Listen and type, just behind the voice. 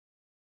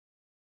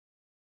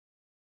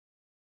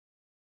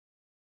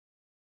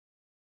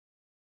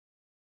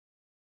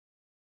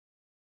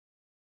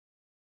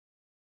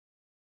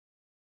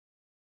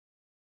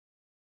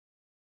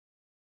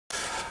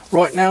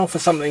Right now for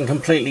something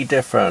completely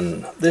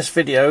different. This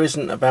video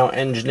isn't about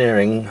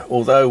engineering,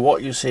 although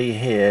what you see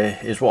here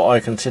is what I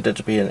consider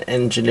to be an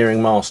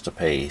engineering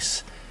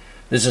masterpiece.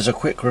 This is a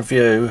quick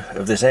review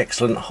of this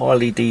excellent,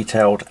 highly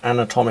detailed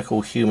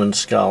anatomical human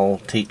skull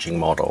teaching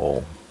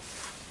model.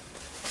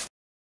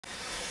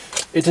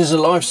 It is a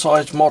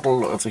life-size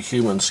model of the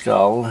human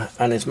skull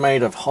and is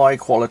made of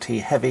high-quality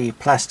heavy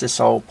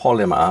plastisol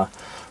polymer,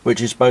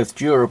 which is both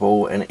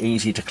durable and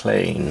easy to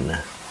clean.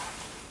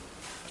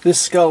 This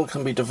skull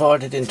can be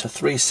divided into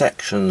three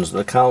sections: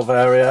 the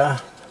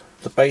calvaria,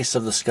 the base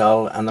of the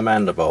skull and the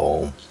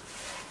mandible.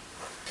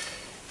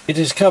 It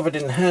is covered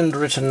in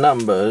handwritten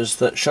numbers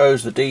that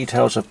shows the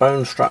details of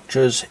bone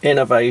structures,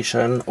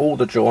 innervation, all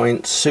the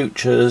joints,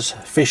 sutures,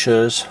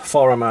 fissures,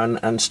 foramen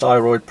and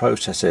styroid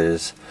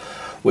processes,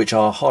 which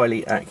are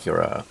highly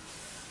accurate.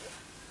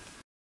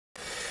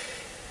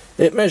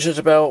 It measures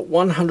about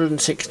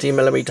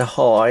 160mm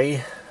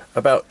high,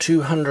 about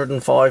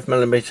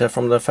 205mm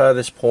from the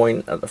furthest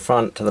point at the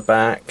front to the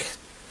back,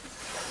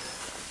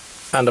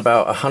 and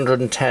about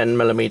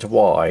 110mm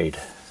wide,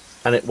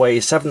 and it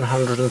weighs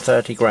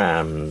 730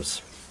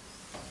 grams.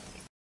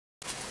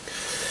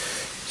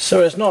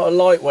 So it's not a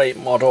lightweight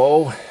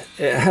model,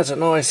 it has a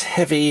nice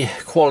heavy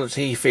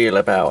quality feel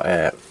about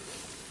it.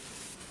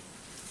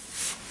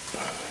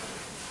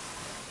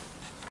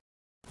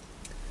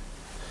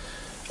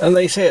 And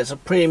they say it's a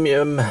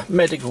premium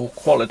medical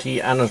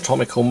quality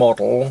anatomical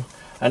model,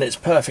 and it's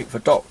perfect for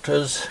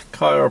doctors,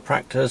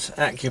 chiropractors,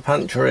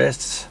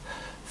 acupuncturists,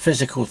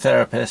 physical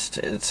therapists,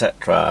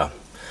 etc.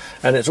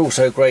 And it's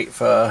also great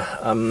for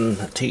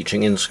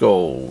teaching in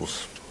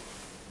schools.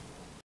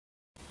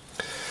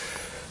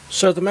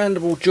 So the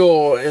mandible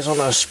jaw is on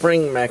a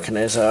spring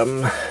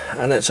mechanism,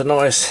 and it's a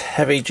nice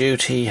heavy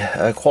duty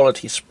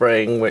quality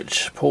spring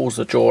which pulls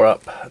the jaw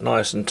up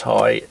nice and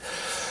tight.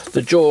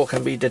 The jaw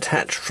can be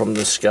detached from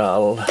the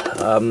skull.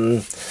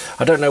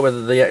 I don't know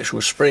whether the actual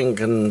spring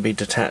can be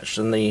detached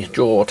and the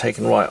jaw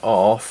taken right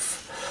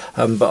off,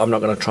 but I'm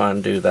not going to try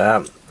and do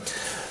that.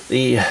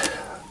 The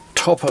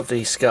top of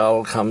the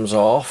skull comes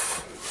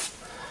off,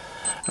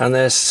 and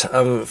there's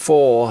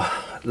 4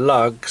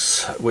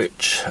 lugs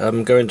which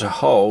go into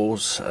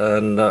holes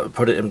and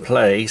put it in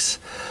place.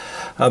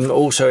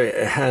 Also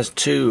it has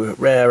 2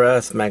 rare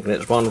earth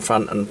magnets, one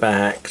front and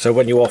back, so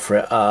when you offer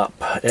it up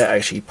it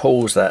actually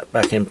pulls that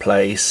back in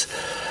place,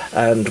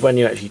 and when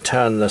you actually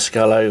turn the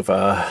skull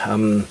over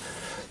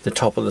the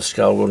top of the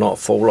skull will not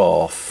fall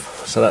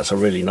off, so that's a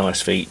really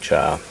nice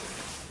feature.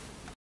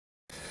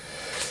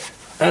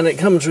 And it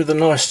comes with a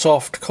nice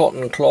soft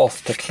cotton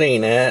cloth to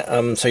clean it,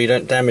 so you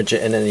don't damage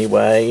it in any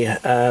way,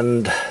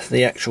 and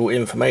the actual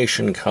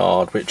information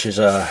card, which is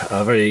a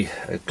very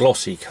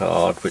glossy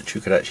card which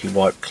you could actually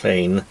wipe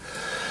clean,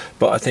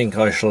 but I think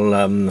I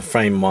shall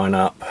frame mine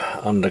up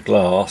under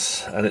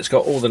glass, and it's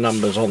got all the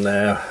numbers on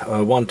there,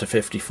 1 to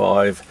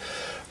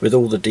 55, with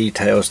all the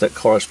details that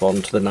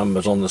correspond to the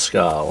numbers on the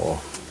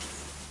skull.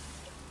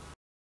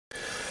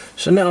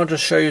 So now I'll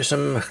just show you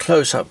some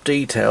close-up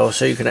detail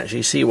so you can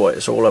actually see what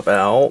it's all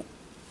about.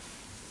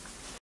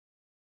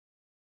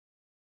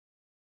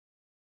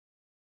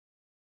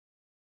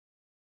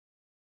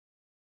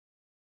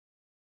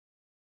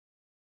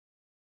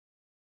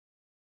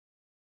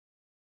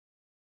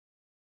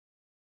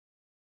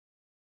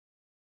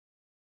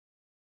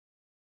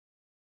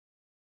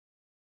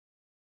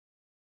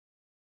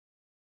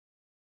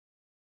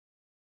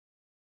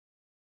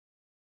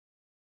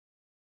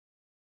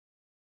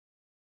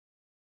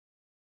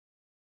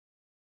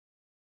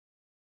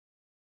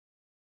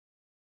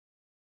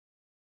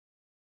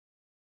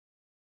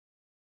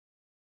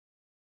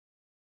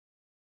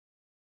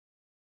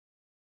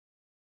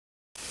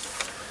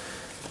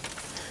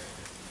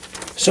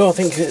 So I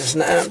think it's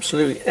an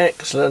absolute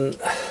excellent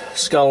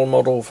skull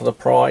model for the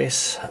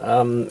price.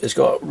 It's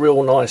got a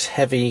real nice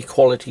heavy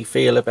quality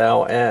feel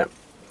about it,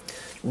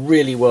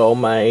 really well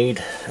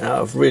made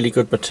out of really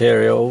good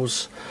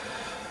materials,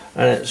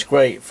 and it's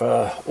great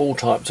for all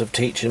types of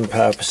teaching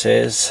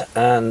purposes.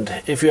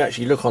 And if you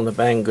actually look on the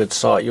Banggood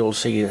site you'll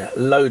see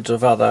loads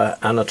of other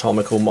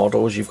anatomical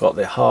models. You've got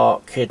the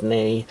heart,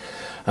 kidney,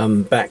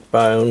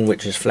 backbone,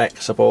 which is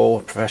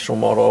flexible, professional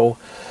model,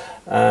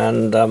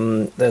 and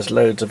there's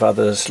loads of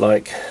others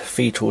like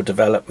fetal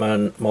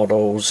development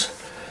models.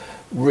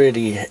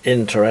 Really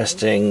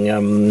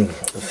interesting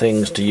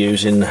things to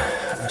use in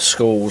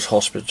schools,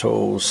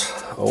 hospitals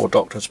or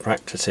doctors'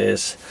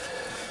 practices,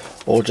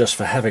 or just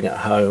for having at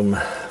home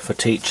for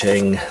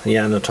teaching the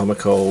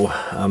anatomical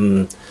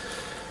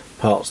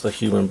parts of the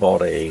human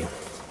body.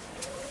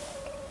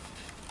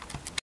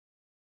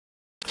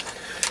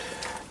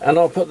 And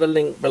I'll put the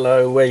link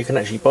below where you can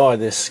actually buy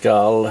this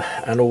skull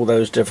and all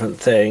those different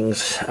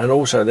things, and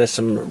also there's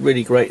some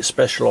really great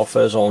special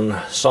offers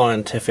on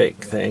scientific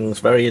things,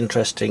 very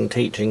interesting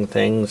teaching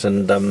things,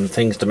 and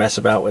things to mess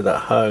about with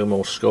at home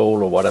or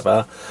school or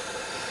whatever.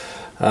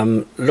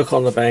 Look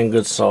on the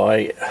Banggood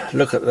site,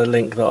 look at the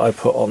link that I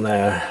put on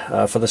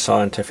there for the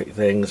scientific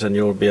things, and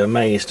you'll be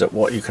amazed at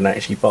what you can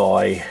actually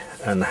buy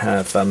and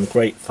have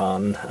great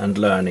fun and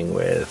learning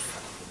with.